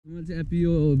मैले चाहिँ एपी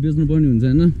यो बेच्नु पर्ने हुन्छ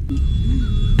हैन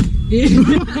ए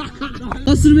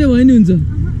 10 रुपैयाँ भयो नि हुन्छ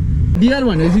डिआर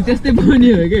भनेपछि त्यस्तै पनि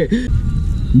हो के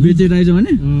बेचेर आइज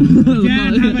भने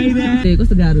ए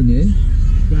कस्तो गाह्रो नि है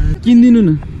किन्दिनु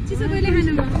न चिसो कहिले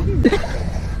खानु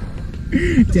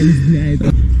च्यालेन्ज दिने आए त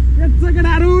यत्रो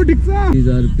गाह्रो ठीक छ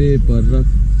 1000 रुपैयाँ पर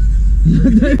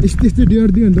यस्तो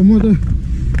डिआर दियो भने त म त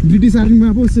ब्रिटिस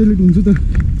आर्मीमा पो सेलेक्ट हुन्छु त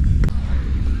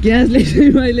क्यास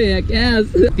ल्याइसकेँ मैले यहाँ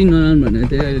क्यास 3 नरान भनेको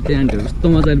थिएँ अहिले त्यहाँ कस्तो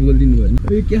मजाले बोलिदिनु भयो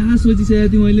ए क्यास सोचिसकेको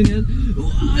थिएँ मैले नि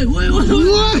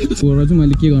छोरा चाहिँ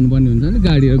मैले के गर्नुपर्ने हुन्छ नि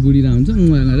गाडीहरू गुडिरहेको हुन्छ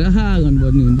उहाँ गएर हा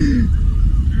गर्नुपर्ने हुन्छ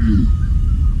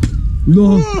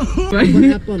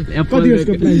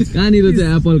कहाँनिर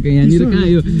चाहिँ एप्पलको यहाँनिर कहाँ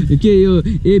यो के यो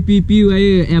एपिपीवाई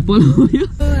एप्पल हो यो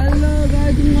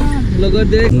ल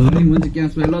गरिदिए मैले चाहिँ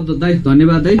क्यास पाएँ ल दाइ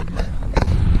धन्यवाद है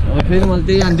फेरि मैले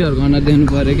त्यही आन्टीहरूको अनुहार देख्नु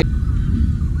पऱ्यो कि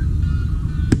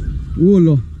ओ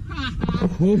ल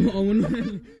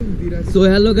सो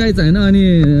हेलो गाइज होइन अनि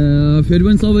फेरि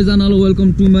पनि सबैजनालाई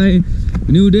welcome to my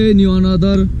new day new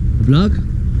another vlog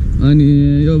अनि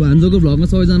यो भान्जोको भ्लगमा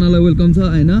सबैजनालाई वेलकम छ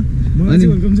होइन अनि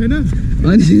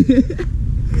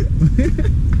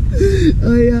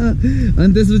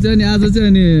अनि त्यसपछि अनि आज चाहिँ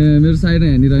अनि मेरो साइडमा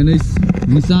यहाँनिर होइन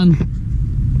निशान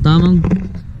तामाङ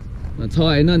छ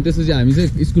होइन अनि त्यसपछि हामी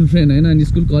चाहिँ स्कुल फ्रेन्ड होइन अनि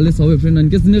स्कुल कलेज सबै फ्रेन्ड अनि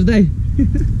के छ निर दाइ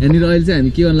यहाँनिर अहिले चाहिँ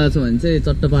हामी के गर्न लाग्छौँ भने चाहिँ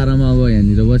चट्टपारामा अब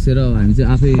यहाँनिर बसेर हामी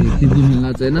चाहिँ आफै फ्लिप गेम खेल्न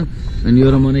लाग्छ होइन अनि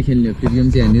यो र म नै खेल्ने हो फ्लिप गेम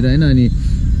चाहिँ यहाँनिर होइन अनि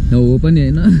हो पनि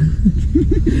होइन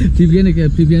फ्लिप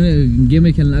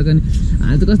गेमै खेल्न लाग्यो अनि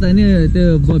हामी त कस्तो होइन त्यो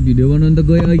भिडियो बनाउनु त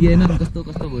गयो अघि होइन कस्तो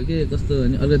कस्तो भयो कि कस्तो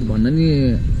अनि अलिकति भन्न नि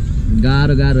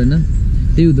गाह्रो होइन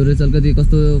त्यही हुँदो रहेछ अलिकति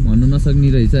कस्तो भन्नु नसक्ने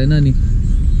रहेछ होइन अनि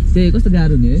त्यही कस्तो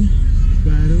गाह्रो नि है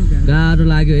गाह्रो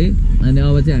लाग्यो है अनि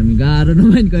अब चाहिँ हामी गाह्रो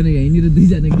नमानिकन यहीँनिर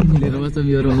दुईजना के मिलेर बस्छौँ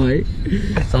यो र म है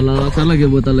चल यो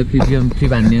बोतललाई फ्लिप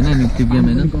हान्ने होइन अनि फ्लिप गेम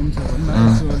होइन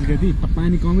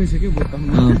पानी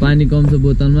कम छ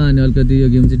बोतलमा अनि अलिकति यो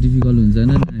गेम चाहिँ डिफिकल्ट हुन्छ होइन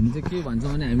हामी चाहिँ के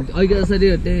भन्छौँ भने हामी अहिले यसरी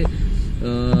त्यही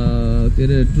के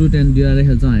अरे ट्रुथ एन्ड डियर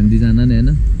खेल्छौँ हामी दुईजना नै होइन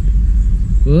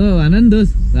हो भन नि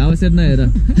दोस्त आवश्यक नहेर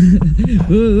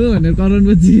हो भनेर कराउनु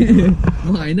पछि म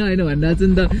होइन भनिरहेको छु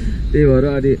नि त त्यही भएर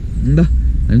अनि ल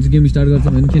हामी चाहिँ गेम स्टार्ट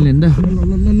गर्छौँ भने खेल्ने नि त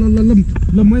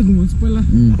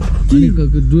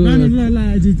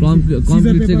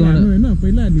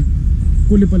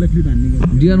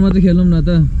डियर मात्रै खेलौँ न त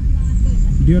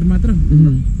डियर मात्र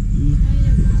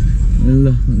ल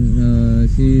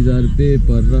सिजर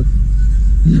पेपर र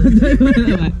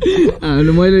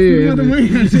मैले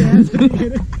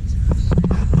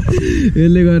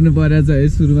यसले गर्नु परेछ है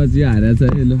सुरुमा चाहिँ हारेछ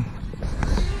है ल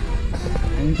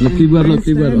फ्लिप गर ल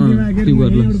त्यो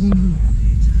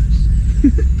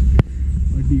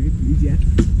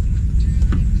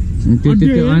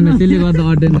होइन त्यसले गर्दा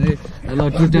अड्डेन है ल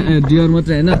डियर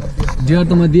मात्रै होइन डियर त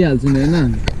म दिइहाल्छु नि होइन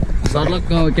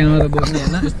सर्लक्क क्यामेरा बोक्ने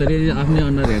होइन यस्तरी आफ्नै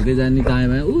अनुहार हेर्दै जाने दायाँ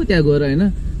बायाँ ऊ त्यहाँ गएर होइन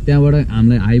त्यहाँबाट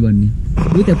हामीलाई हाई भन्ने ऊ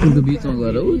त्यहाँ पुलको बिचमा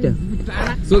गएर ऊ त्यहाँ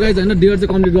सो गाइज होइन डियर चाहिँ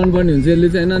कम्प्लिट गर्नुपर्ने हुन्छ यसले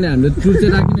चाहिँ होइन अनि हामीले ट्रुथ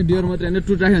चाहिँ राख्ने डियर मात्रै होइन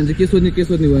ट्रुथ राख्यो भने चाहिँ के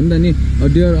सोध्ने भयो नि त नि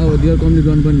डियर कम्प्लिट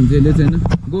गर्नुपर्ने हुन्छ यसले चाहिँ होइन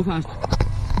गो फास्ट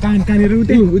कहाँनिर ऊ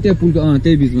त्यहाँ पुलको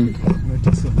त्यही बिचमा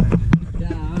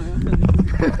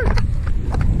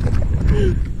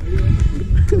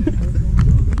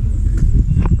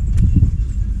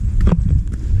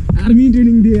आर्मी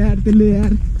ट्रेनिङ दियो यार त्यसले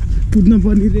यार कुद्न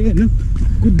पर्ने रे होइन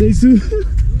कुद्दैछु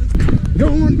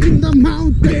Run in the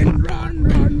mountain, run.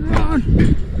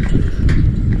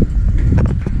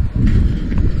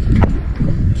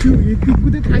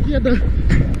 कुदे थाकियो त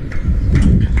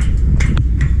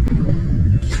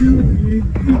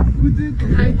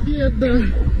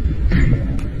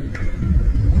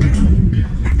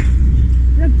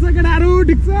यत्रो गाह्रो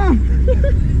ठिक छ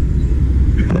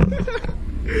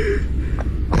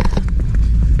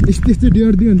यस्तो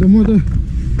डियर दियो भने त म त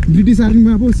ब्रिटिस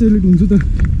आर्मीमा पो सेलेक्ट हुन्छु त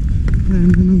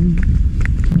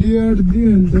डियर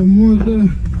दियो भने त म त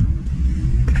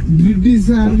ब्रिटिस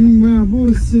आर्मीमा पो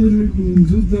सेलेक्ट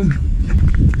हुन्छु त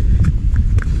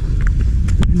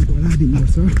घोडा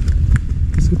दिनुपर्छ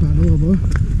त्यसको पालो अब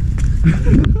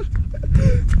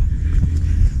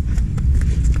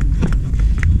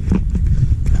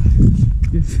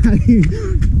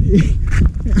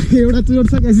एउटा चोट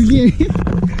छ kasi के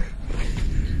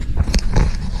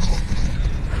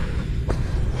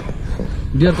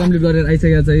डियर कम्प्लिट गरेर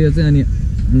आइसकेको छ यो चाहिँ अनि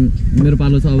मेरो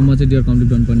पालो छ अब म चाहिँ डियर कम्प्लिट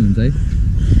गर्नुपर्ने हुन्छ है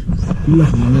ल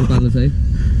मेरो पालो छ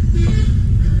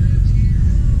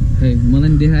है मलाई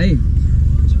नि देखा है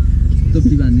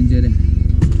टोपी बाँधिदिन्छु अरे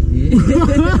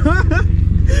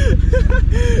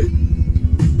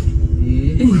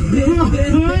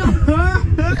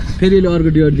फेरि अर्को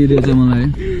डियर दिइदिएछ मलाई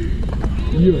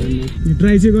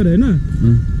ट्राई चाहिँ गर होइन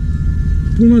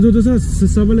पुलमा जो छ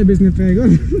सबैलाई बेच्ने ट्राई गर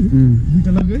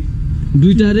दुईटा लग है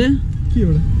दुईटा रे के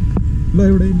एउटा ल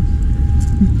एउटै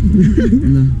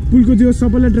पुलको त्यो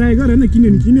सबैलाई ट्राई गर होइन किन्यो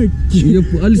नि किन्यो यो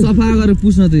अलि सफा गरेर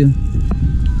पुस्न त यो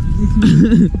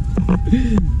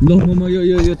ल म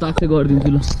यो टास्क चाहिँ गरिदिन्छु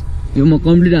ल यो म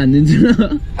कम्प्लिट हानिदिन्छु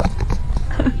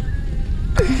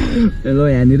ल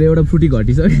यहाँनिर एउटा फ्रुटी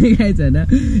घटिसकेको छैन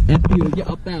एप्पी हो कि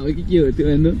अप्पा हो कि के हो त्यो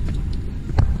हेर्नु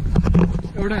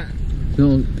एउटा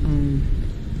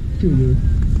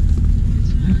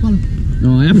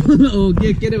एप्पल हो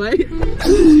के रे भाइ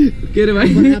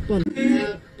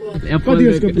एप्पल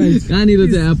कहाँनिर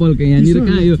चाहिँ एप्पलको यहाँनिर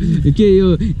कहाँ यो के यो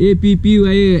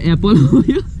एपिपीवाई एप्पल हो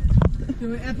यो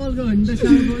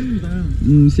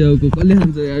स्याउको कसले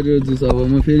खान्छ यार यो जुस अब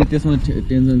म फेरि त्यसमा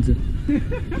टेन्सन छ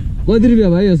कति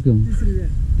रुपियाँ भाइ यसको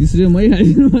 30 रुपियाँ मै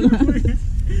खाइदिनु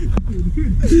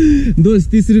दोस्त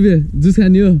 30 रुपियाँ जुस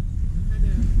खाने हो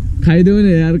खाइदेऊ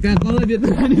नि यार कहाँ कसलाई बेच्नु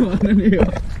खाने भन्नु नि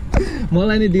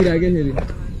मलाई नै दिइराख्यो फेरि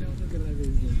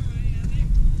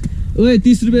ओए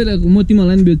 30 रुपियाँ म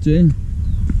तिमीलाई नि बेच्छु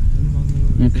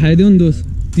है खाइदेऊ नि दोस्त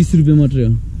 30 रुपियाँ मात्रै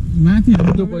हो माथि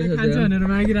खान्छ भनेर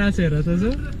मागिरहेको छ हेर त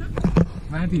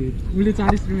माथि उसले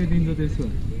 40 रुपियाँ दिन्छ त्यसको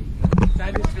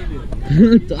 40 रुपियाँ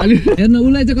हेर्न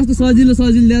उसलाई चाहिँ कस्तो सजिलो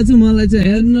ल्याएको छु मलाई चाहिँ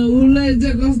हेर्न उसलाई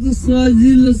चाहिँ कस्तो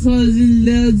सजिलो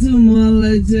ल्याएको छु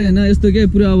मलाई चाहिँ होइन यस्तो के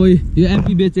पुरा अब यो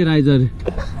एप्पी बेचेर आइज अरे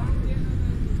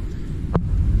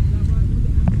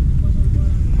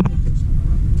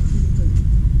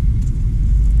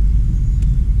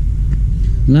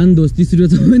लान दोस्त 30 रुपियाँ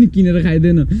छ पनि किनेर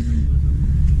खाइदैन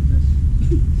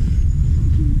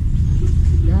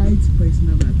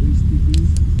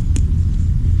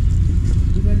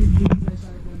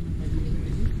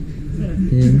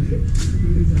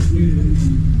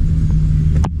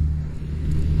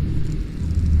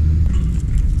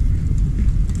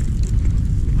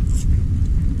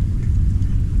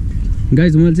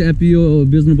गाइज मैले चाहिँ एप्पी यो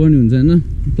बेच्नु पर्ने हुन्छ होइन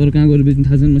तर कहाँ गएर बेच्नु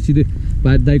थाहा छैन म सिधै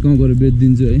दाइ कहाँ गएर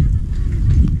बेचिदिन्छु है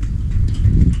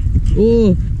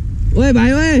ओए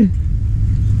भाइ ओए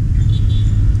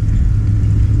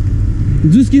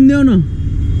जुस किनिदेऊ न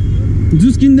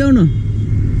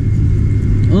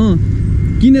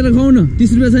किनेर खाऊ न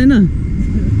 30 रुपियाँ छैन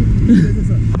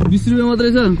 20 रुपियाँ मात्रै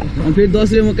छ फेरि 10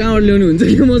 रुपियाँ म कहाँबाट ल्याउने हुन्छ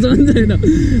कि म जान्छ छैन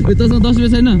तसँग 10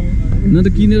 रुपियाँ छैन न त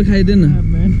किनेर खाइदिएन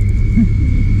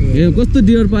ए कस्तो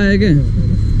डियर पायो क्या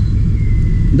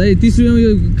दाइ 30 रुपियाँमा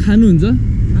यो खानुहुन्छ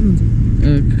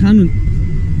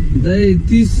दाइ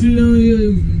 30 रुपियाँमा यो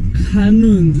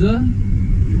खानुहुन्छ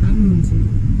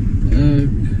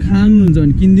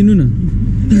भने किनिदिनु न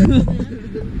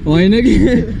होइन कि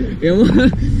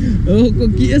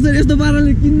यस्तो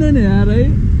पाराले किन्दैन यार है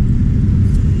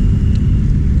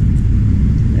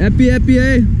एप्पी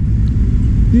है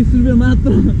 30 रुपियाँ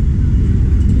मात्र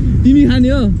तिमी खाने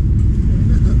हो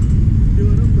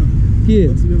के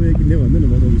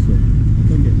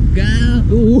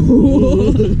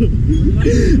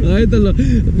है त ल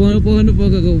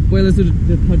पकाएको पहिला सुरु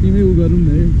 30 मै उ गरौँ न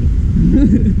है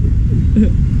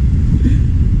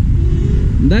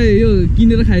दाइ यो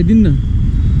किनेर खाइदिनु न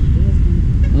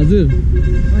हजुर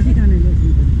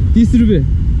 30 रुपियाँ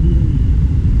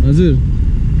हजुर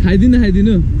खाइदिनु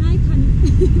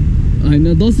होइन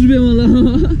 10 रुपियाँ मलाई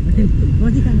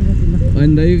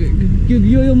होइन दाइ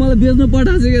यो मलाई बेच्नु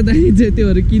पठाएको छ क्या दाइ चाहिँ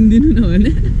त्योहरू किनिदिनु न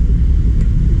भने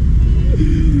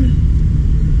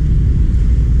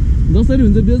जसरी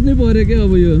हुन्छ बेच्नै पर्यो क्या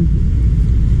अब यो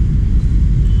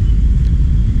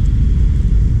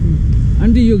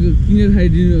आन्टी यो किनेर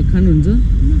खानुहुन्छ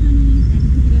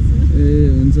ए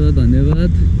हुन्छ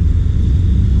धन्यवाद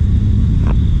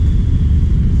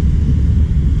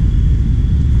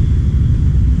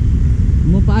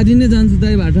म पारिनै जान्छु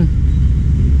दाइ बाटा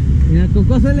यहाँको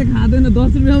कसैले खाँदैन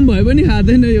 10 रुपियाँ भए पनि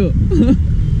खाँदैन यो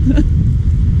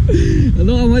ल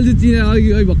मैले चिने अघि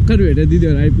भर्खर भेटेँ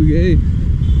दिदीहरू आइपुगेँ है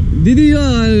दिदी यो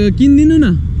किनिदिनु न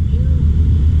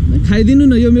खाइदिनु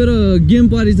न यो मेरो गेम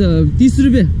परेछ 30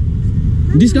 रुपियाँ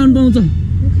डिस्काउन्ट पाउँछ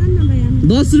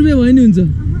 10 रुपियाँ भयो नि हुन्छ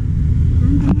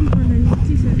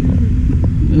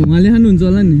उहाँले खानुहुन्छ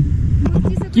होला नि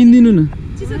किनिदिनु न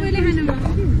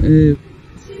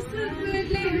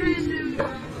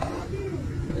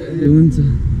ए हुन्छ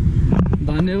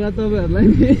धन्यवाद तपाईँहरूलाई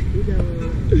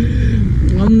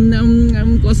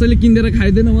कसैले किनेर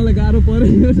खाइदिएन मलाई गाह्रो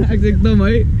पर्यो एकदम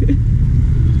है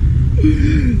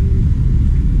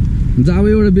जाब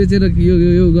एउटा बेचेर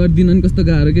यो गरिदिनु नि कस्तो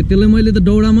गाह्रो के त्यसलाई मैले त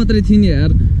दौडा मात्रै थिएँ नि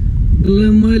यार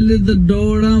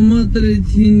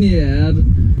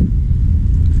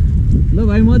ल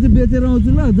भाइ म चाहिँ बेचेर आउँछु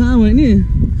ल जहाँ भयो नि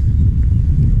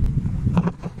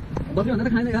बस्यो भन्दा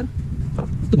त खाएन यार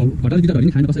यस्तो घटाएर बिटाहरू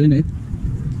नि खाएन कसैले नि है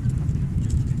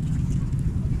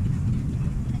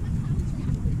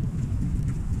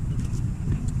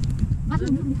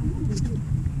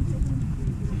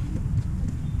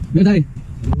मेरो दाइ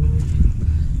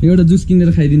एउटा जुस किनेर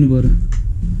खाइदिनु पर्यो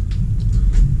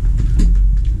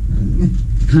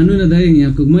खानु न दाइ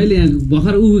यहाँको मैले यहाँ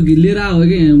भर्खर ऊ लिएर आयो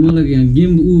क्या यहाँ मलाई यहाँ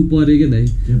गेम ऊ पऱ्यो क्या दाइ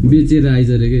बेचेर आइज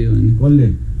अरे क्या यो कसले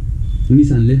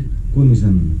निशानले को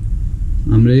निशान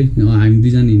हाम्रै हामी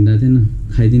दुईजना हिँड्दा थिएन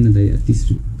खाइदिनु दाइ यार 30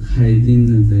 रुपियाँ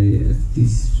खाइदिनु दाइ यार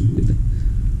 30 रुपियाँ दाइ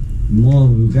म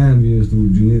कहाँ यस्तो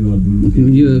ड्रिङ्कै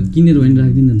गर्दिनँ यो किनेर भने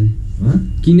राख्दिनँ दाइ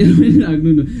किनेर पनि राख्नु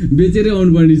न बेचेरै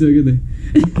आउनु पर्ने छ क्या दाइ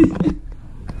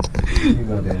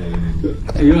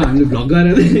यो हामीले भ्लग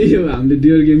गरेर यो हामीले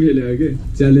डियर गेम खेल्यो हो क्या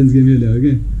च्यालेन्ज गेम खेल्यो हो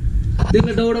क्या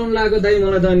त्यसलाई दौडाउनु लाग्यो दाइ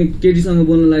मलाई त अनि केटीसँग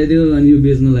बोल्न लगाइदियो अनि यो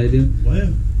बेच्न लगाइदियो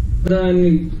अनि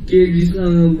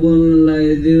केटीसँग बोल्न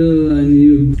लगाइदियो अनि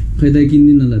यो खै दाइ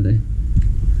किन्दिनँ ल दाइ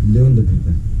ल्याउ नि त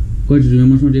फिर्ता कति रुपियाँ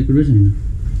मसँग 1 रुपियाँ छैन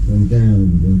अनि कहाँ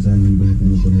चान्दिन पैसा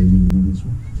पठाइदिनु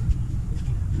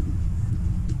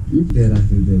त्यहाँ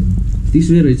राख्दै 30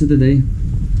 रुपियाँ रहेछ त दाइ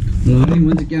ल है म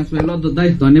चाहिँ क्यास पाएँ ल त दाइ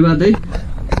धन्यवाद है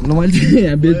ल मैले चाहिँ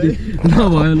यहाँ बेच्दिएँ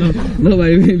नभयो ल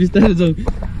भाइ बिस्तारै जाउँ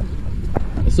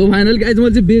सो फाइनल गाइज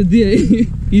मैले चाहिँ बेच्दिएँ है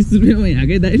 30 रुपियाँमा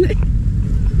यहाँकै दाइलाई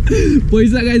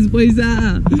पैसा गाइज पैसा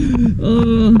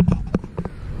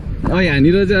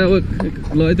यहाँनिर चाहिँ अब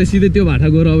ल यता सिधै त्यो भाटा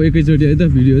गएर अब एकैचोटि है त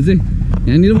भिडियो चाहिँ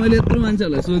यहाँनिर मैले यत्रो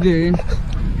मान्छेहरूलाई सोधेँ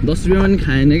 10 रुपियाँमा पनि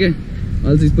खाएन क्या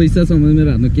अहिले चाहिँ पैसा छ मेरो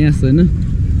हातमा क्यास छैन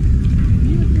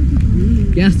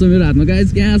क्यास छ मेरो हातमा गाइज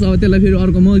क्यास अब त्यसलाई फेरि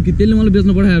अर्को म त्यसले मलाई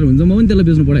बेच्नु पठाएर हुन्छ म पनि त्यसलाई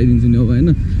बेच्नु पठाइदिन्छु नि अब होइन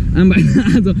आमा भाइ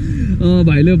आज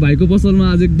भाइले भाइको पसलमा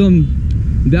आज एकदम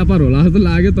व्यापार होला जस्तो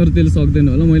लाग्यो तर त्यसले सक्दैन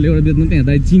होला मैले एउटा बेच्नु त्यहाँ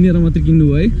दाइ चिनेर मात्रै किन्नु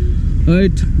भयो है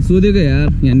सोधेको यार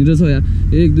यहाँनिर छ यार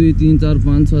 1 2 3 4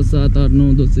 5 6 7 8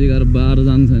 9 10 11 12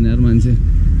 जान्छ नि यार मान्छे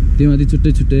त्यो माथि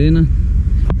छुट्टै छुट्टै होइन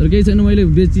तर केही छैन मैले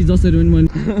बेची जसरी पनि मैले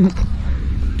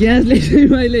क्यास ल्याएँ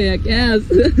मैले यहाँ क्यास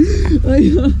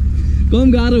कम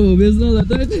गाह्रो हो बेच्नलाई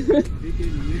त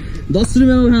 10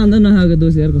 रुपियाँमा खाँदा नखाएको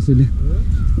दोष यार कसैले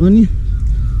अनि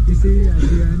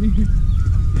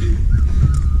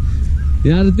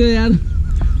यार त्यो यार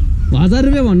 1000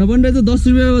 रुपियाँ भन्नु पर्ने रहेछ 10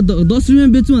 रुपियाँ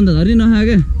बेच्छु भन्दा धरि नखायो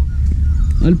क्या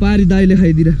अहिले पारी दाइले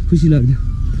खाइदिएर खुसी लाग्यो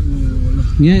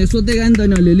यहाँ सोध्दै गएँ नि त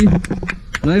नि अलिअलि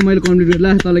है मैले कम्प्लिट गरेँ ला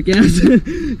तँलाई क्यास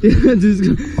त्यो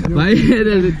जुसको भाइ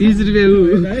 30 रुपियाँ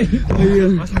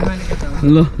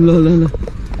ल ल ल ल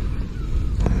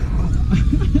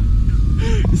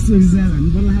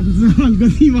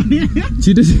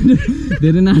छिटो छिटो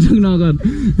धेरै नाटक नगर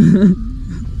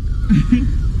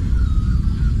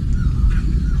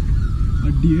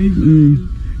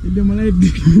मलाई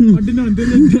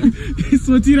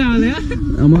सोचिरह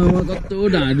कस्तो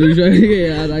ढाँट दुखिसक्यो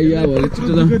यार आइया भयो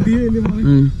छिटो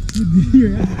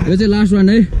यो चाहिँ लास्ट वान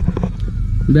है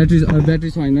ब्याट्री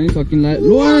छैन है सकिन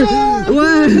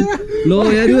ल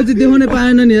यार यो चाहिँ देखाउनै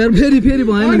पाएन नि यार फेरि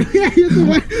भएन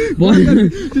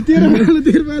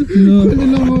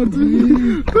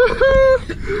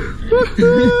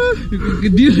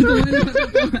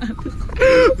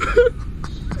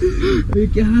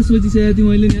क्या सोचिसकेको थिएँ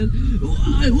मैले यार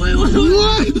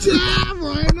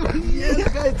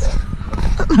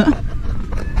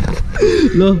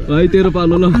ल भाइ तेरो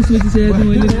पालो ल सोचिसकेको थिएँ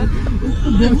मैले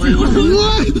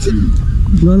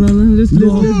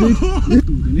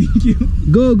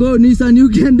Go Nissan, you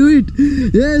can do it.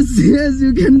 Yes,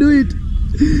 you can do it.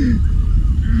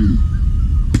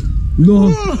 No.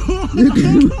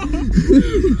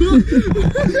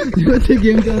 यो चाहिँ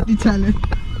गेम चाहिँ अति चाल्यो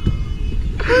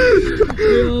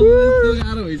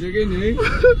गाह्रो भइसक्यो नि है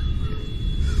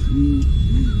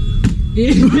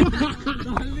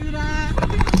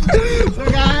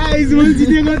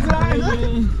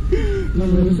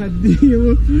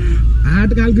हार्ड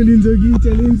खालको लिन्छ कि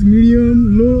च्यालेन्ज मिडियम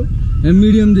लो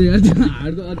मिडियम चाहिँ यार त्यो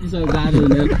हार्डको अति गाह्रो हो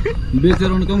यार बेचेर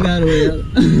आउनुको पनि गाह्रो हो यार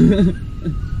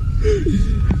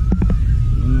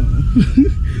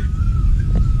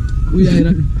उयो आएर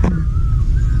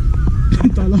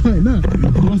तल होइन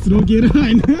बस रोकेर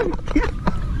होइन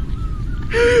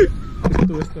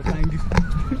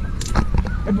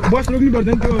बस रोक्नु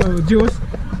पर्दैन त्यो जे होस्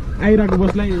आइरहेको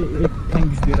बसलाई एक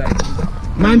थ्याङ्क्स दिएर आएको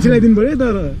मान्छेलाई दिनु पऱ्यो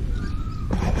तर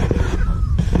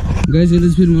गाइस यसले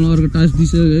फेरि मलाई अर्को टास्क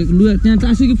दिइसक्यो लु त्यहाँ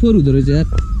टास्कै कि 4 हुँदो रहेछ यार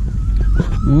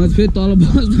फेरि तल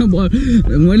बसमा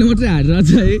मैले मात्रै हारिरहेको छ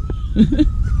है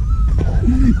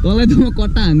तँलाई त म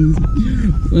कट्टा हान्छु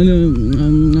अनि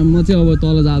म चाहिँ अब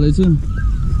तल जाँदैछु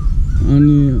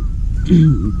अनि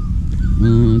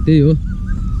त्यही हो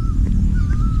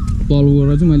तल गएर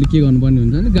चाहिँ मैले के गर्नुपर्ने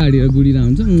हुन्छ भने गाडीहरू गुडिरहेको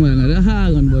हुन्छ उहाँ गएर हा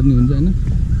गर्नुपर्ने हुन्छ होइन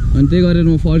अनि त्यही गरेर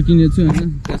म फर्किने छु होइन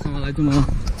त्यससँगलाई चाहिँ म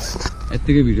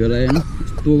यत्तिकै भिडियोलाई होइन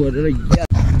यस्तो गरेर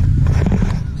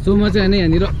सो म चाहिँ होइन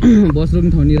यहाँनिर बस रोक्ने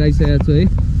ठाउँ निराइसकेको छु है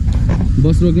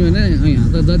बस रोक्ने भने यहाँ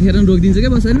त जतिखेर पनि रोकिदिन्छ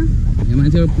क्या बस होइन यहाँ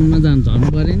मान्छेहरू पुलमा झर्नु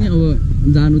पऱ्यो नि अब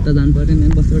जानु त जानु पऱ्यो नि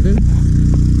बसबाट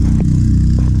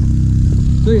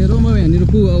सो हेरौँ म यहाँनिर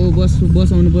अब बस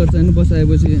आउनुपर्छ होइन बस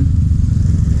आएपछि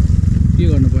के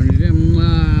गर्नुपर्ने रे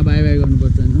बाई बाई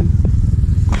गर्नुपर्छ होइन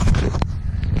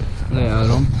ल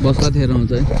हेरौँ बस कतिखेर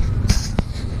आउँछ है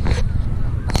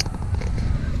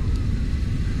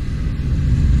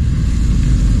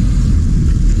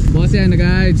बस आएन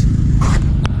गाइज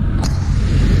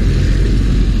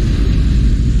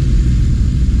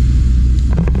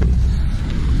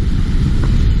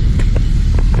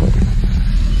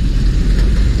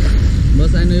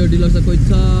बस आएन यो डिलक्स कोही छ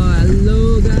हेलो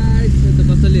गाइज त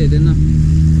कसैले हेरेन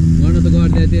गर्न त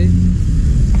गरिदिएको थिएँ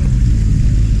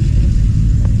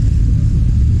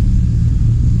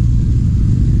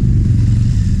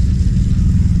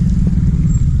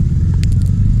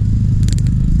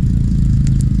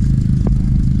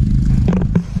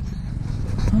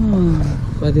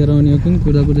कतिखेर आउने हो कुन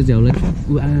कुर्दा कुर्दा झ्याउलाई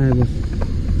ऊ आयो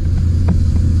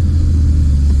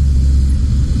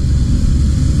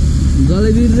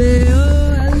जलेबी रे हो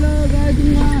हेलो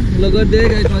गाइजमा ल गरिदिएँ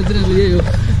गाइजमा चाहिँ यही हो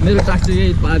मेरो टास्क चाहिँ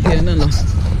यही पाएको थियो होइन ल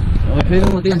फेरि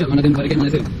म त्यही भन्न दिनु पऱ्यो क्या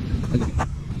मलाई चाहिँ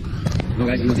ल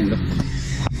गाइज म चाहिँ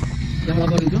त्यहाँबाट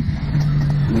गरिदिन्छु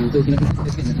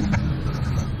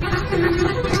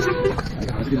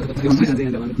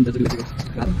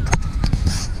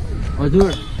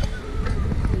हजुर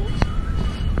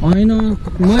होइन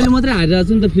मैले मात्रै हारिरहेको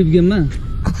छु नि त 5th गेममा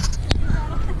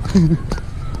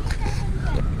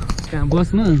कहाँ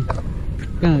बसमा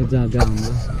कहाँ जग्गा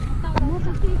हाम्रो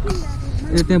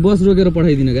ए त्यहाँ बस रोकेर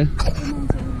पठाइदिनु क्या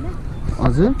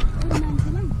हजुर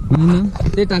होइन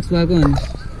त्यही टास्क पाएको अनि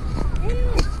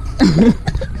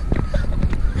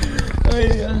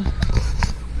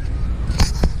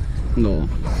ल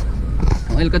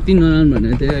अहिले कति नराम्रो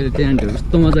भनेको थिएँ अहिले त्यहाँ आन्टीहरू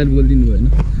कस्तो मजाले बोलिदिनु भयो होइन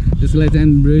त्यसको लागि चाहिँ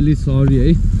रियली सरी है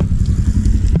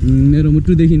मेरो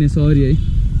मुटुदेखि नै सरी है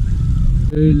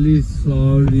रियली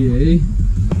सरी है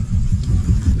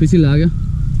खुसी लाग्यो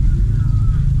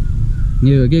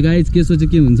यही हो कि गाइज के सोचे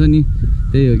के हुन्छ नि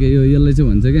त्यही हो कि यसलाई चाहिँ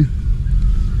भन्छ क्या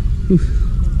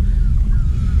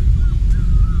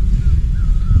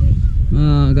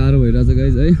गाह्रो भइरहेछ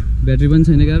गाइज है ब्याट्री पनि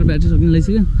छैन गाह्रो ब्याट्री सकिन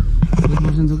लागिसक्यो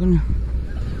 10% सक्यो नि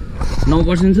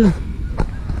 9% छ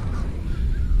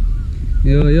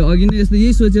यो अघि नै यस्तो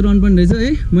यही सोचेर अनपर्ने रहेछ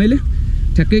है मैले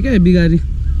ठ्याक्कै क्या बिगारी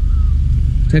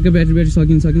ठ्याक्कै ब्याट्री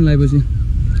सकिन लगाएपछि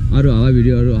अरू हावा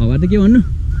भिडियोहरू हावा त के भन्नु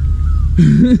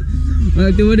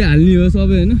त्यो पनि हाल्ने हो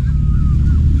सबै होइन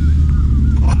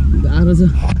गाह्रो छ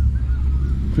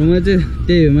म चाहिँ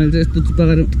त्यही हो मैले चाहिँ यस्तो चुप्पा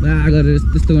गरेर गरेर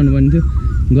त्यस्तो गर्नुपर्ने थियो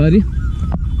गरी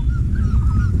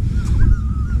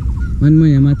अनि म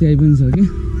यहाँ माथि आइपुग्नु छ कि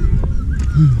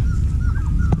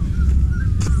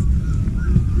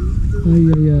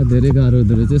धेरै गाह्रो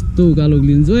हुँदो रहेछ यस्तो उकालो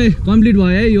लिन्छु है कम्प्लिट भयो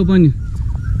है यो पनि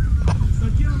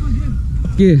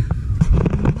के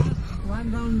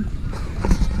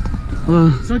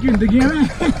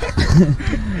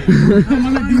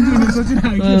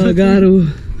गाह्रो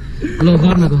ल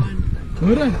गर्न त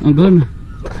गर्न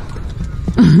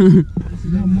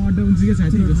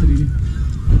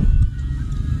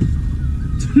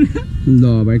ल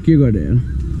भाइ के गरेँ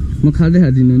म खाँदै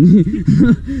खाँदिनँ नि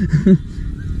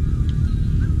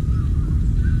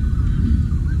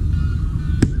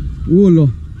ओ ल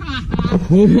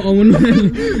हो आउनु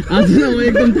आज म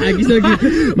एकदम थाकिसकेँ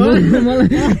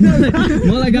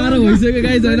मलाई गाह्रो भइसक्यो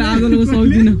गाइस होइन आज म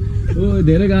सक्दिनँ ओ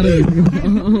धेरै गाह्रो भइसक्यो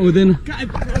हुँदैन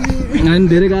होइन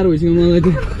धेरै गाह्रो भइसक्यो मलाई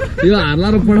चाहिँ यो हार्ला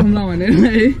र पठाउँला भनेर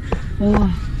है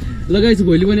ल गाइस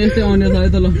भोलि पनि यस्तै आउने छ है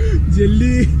त ल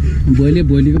भोलि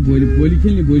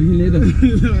खेल्ने है त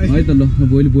है त ल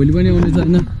भोलि पनि आउने छ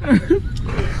होइन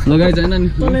ल गाइस होइन नि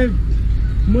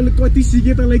मैले कति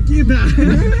सिकेँ तँलाई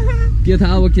के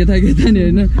थाहा अब के थाहा नि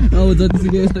होइन अब जति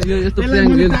सिकेँ यस्तो प्लान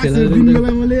गरेर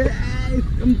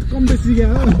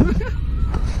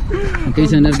केही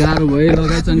छैन गाह्रो भयो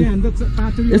लगाएछ नि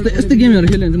यस्तो गेमहरू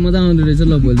खेल्यो भने चाहिँ मजा आउँदो रहेछ ल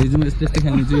भोलि चाहिँ म यस्तै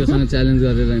खेल्ने छु योसँग च्यालेन्ज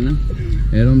गरेर होइन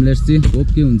हेरौँ लेट्स सी होप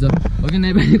के हुन्छ ओके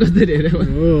नै पनि कसरी हेऱ्यो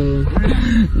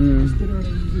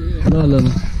ल ल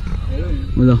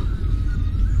ल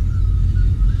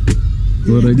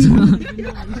हो रहेछ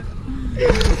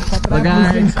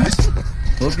guys,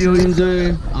 hope you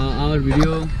enjoy our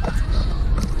video.